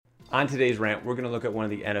On today's rant, we're going to look at one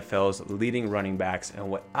of the NFL's leading running backs and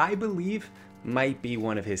what I believe might be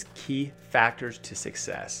one of his key factors to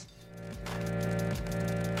success.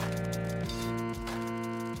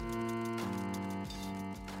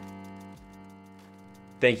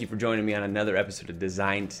 Thank you for joining me on another episode of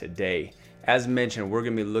Design Today. As mentioned, we're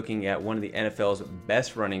going to be looking at one of the NFL's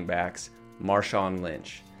best running backs, Marshawn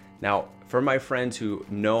Lynch. Now, for my friends who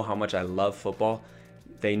know how much I love football,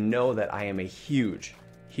 they know that I am a huge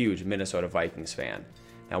Minnesota Vikings fan.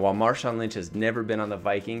 Now, while Marshawn Lynch has never been on the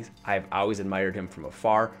Vikings, I've always admired him from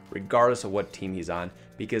afar, regardless of what team he's on,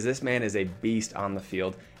 because this man is a beast on the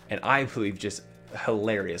field, and I believe just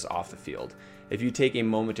hilarious off the field. If you take a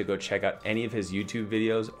moment to go check out any of his YouTube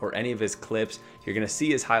videos or any of his clips, you're going to see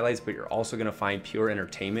his highlights, but you're also going to find pure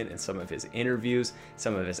entertainment in some of his interviews,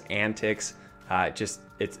 some of his antics.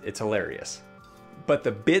 It's hilarious. But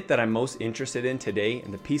the bit that I'm most interested in today,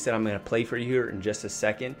 and the piece that I'm going to play for you here in just a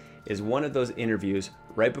second, is one of those interviews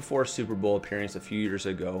right before a Super Bowl appearance a few years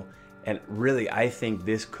ago. And really, I think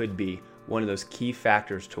this could be one of those key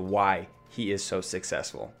factors to why he is so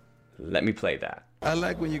successful. Let me play that. I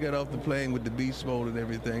like when you get off the plane with the beast mode and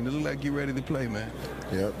everything. It look like you're ready to play, man.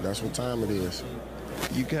 Yep, that's what time it is.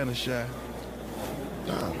 You kind of shy.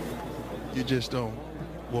 Nah, You just don't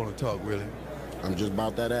want to talk, really. I'm just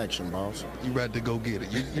about that action, boss. You ready to go get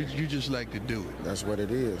it. You just like to do it. That's what it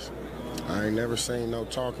is. I ain't never seen no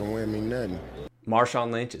talking with me nothing.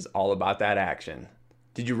 Marshawn Lynch is all about that action.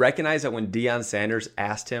 Did you recognize that when Deion Sanders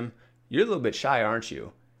asked him, "You're a little bit shy, aren't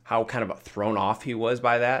you?" How kind of thrown off he was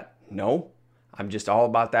by that? No, I'm just all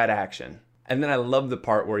about that action. And then I love the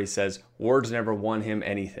part where he says, words never won him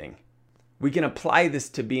anything. We can apply this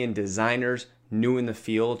to being designers, new in the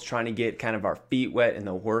field, trying to get kind of our feet wet in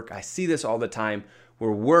the work. I see this all the time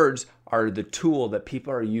where words are the tool that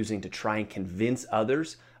people are using to try and convince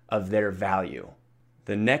others of their value.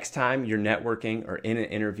 The next time you're networking or in an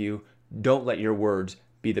interview, don't let your words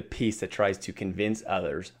be the piece that tries to convince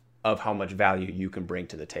others of how much value you can bring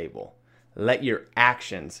to the table. Let your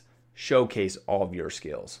actions showcase all of your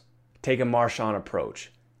skills. Take a Marshawn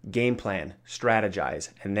approach. Game plan, strategize,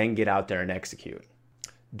 and then get out there and execute.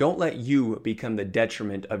 Don't let you become the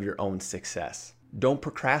detriment of your own success. Don't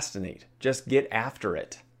procrastinate. Just get after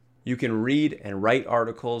it. You can read and write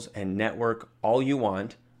articles and network all you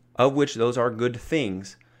want, of which those are good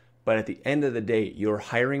things, but at the end of the day, your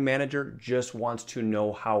hiring manager just wants to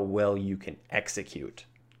know how well you can execute.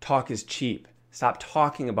 Talk is cheap. Stop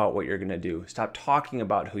talking about what you're going to do. Stop talking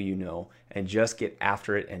about who you know and just get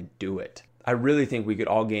after it and do it. I really think we could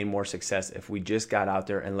all gain more success if we just got out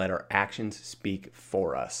there and let our actions speak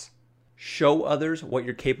for us. Show others what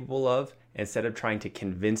you're capable of instead of trying to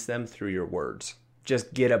convince them through your words.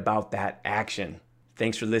 Just get about that action.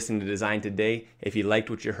 Thanks for listening to Design Today. If you liked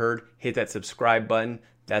what you heard, hit that subscribe button.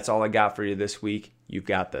 That's all I got for you this week. You've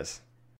got this.